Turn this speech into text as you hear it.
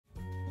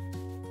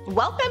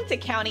Welcome to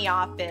County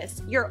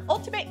Office, your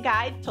ultimate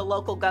guide to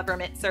local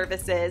government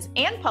services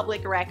and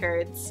public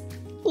records.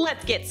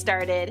 Let's get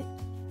started.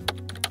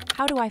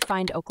 How do I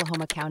find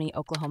Oklahoma County,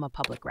 Oklahoma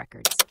public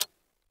records?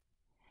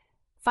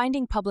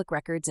 Finding public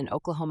records in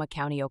Oklahoma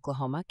County,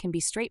 Oklahoma can be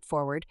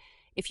straightforward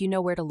if you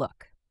know where to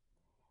look.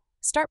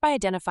 Start by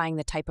identifying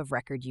the type of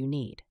record you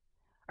need.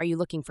 Are you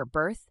looking for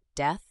birth,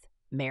 death,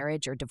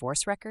 marriage, or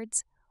divorce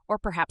records? Or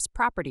perhaps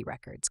property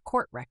records,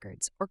 court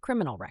records, or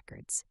criminal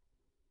records?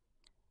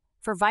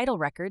 For vital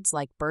records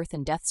like birth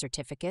and death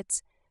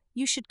certificates,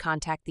 you should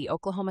contact the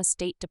Oklahoma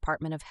State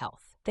Department of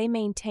Health. They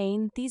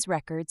maintain these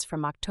records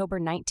from October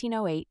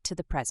 1908 to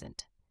the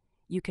present.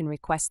 You can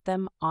request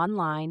them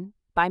online,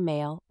 by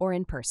mail, or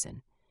in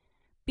person.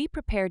 Be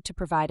prepared to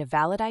provide a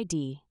valid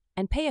ID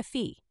and pay a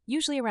fee,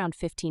 usually around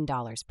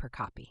 $15 per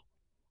copy.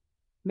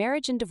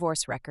 Marriage and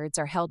divorce records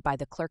are held by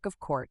the clerk of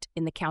court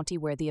in the county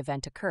where the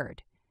event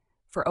occurred.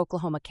 For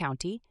Oklahoma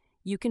County,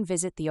 you can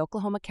visit the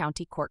Oklahoma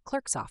County Court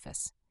Clerk's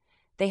office.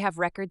 They have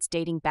records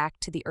dating back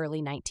to the early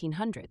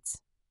 1900s.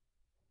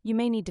 You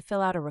may need to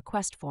fill out a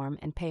request form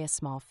and pay a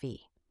small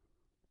fee.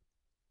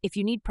 If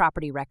you need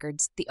property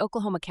records, the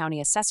Oklahoma County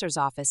Assessor's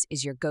Office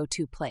is your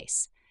go-to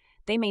place.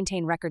 They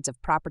maintain records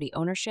of property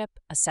ownership,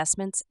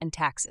 assessments, and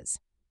taxes.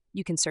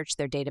 You can search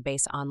their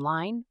database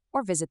online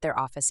or visit their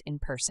office in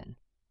person.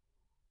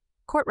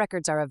 Court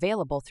records are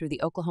available through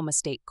the Oklahoma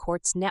State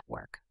Courts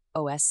Network,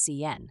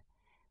 OSCN.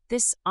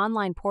 This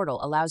online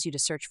portal allows you to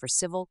search for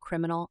civil,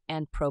 criminal,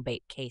 and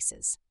probate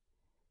cases.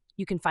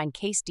 You can find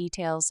case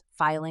details,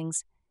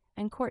 filings,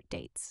 and court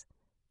dates.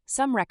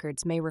 Some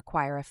records may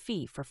require a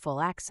fee for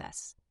full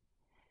access.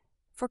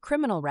 For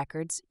criminal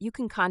records, you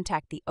can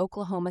contact the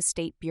Oklahoma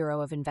State Bureau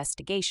of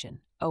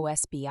Investigation,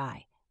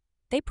 OSBI.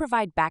 They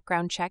provide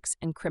background checks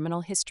and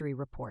criminal history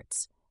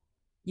reports.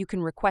 You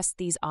can request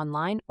these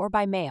online or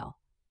by mail.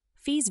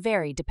 Fees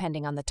vary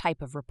depending on the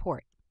type of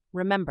report.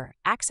 Remember,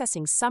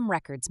 accessing some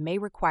records may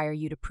require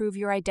you to prove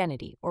your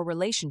identity or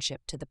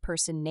relationship to the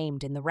person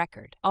named in the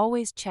record.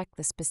 Always check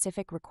the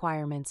specific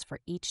requirements for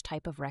each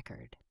type of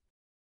record.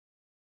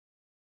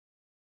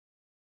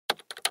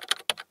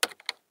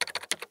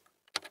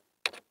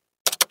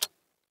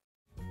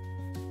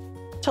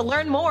 To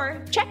learn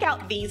more, check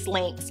out these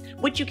links,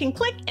 which you can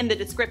click in the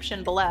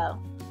description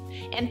below.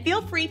 And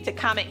feel free to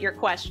comment your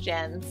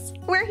questions.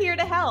 We're here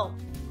to help.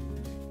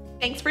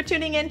 Thanks for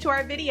tuning in to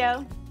our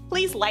video.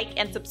 Please like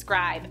and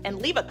subscribe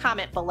and leave a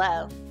comment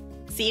below.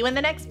 See you in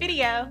the next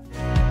video.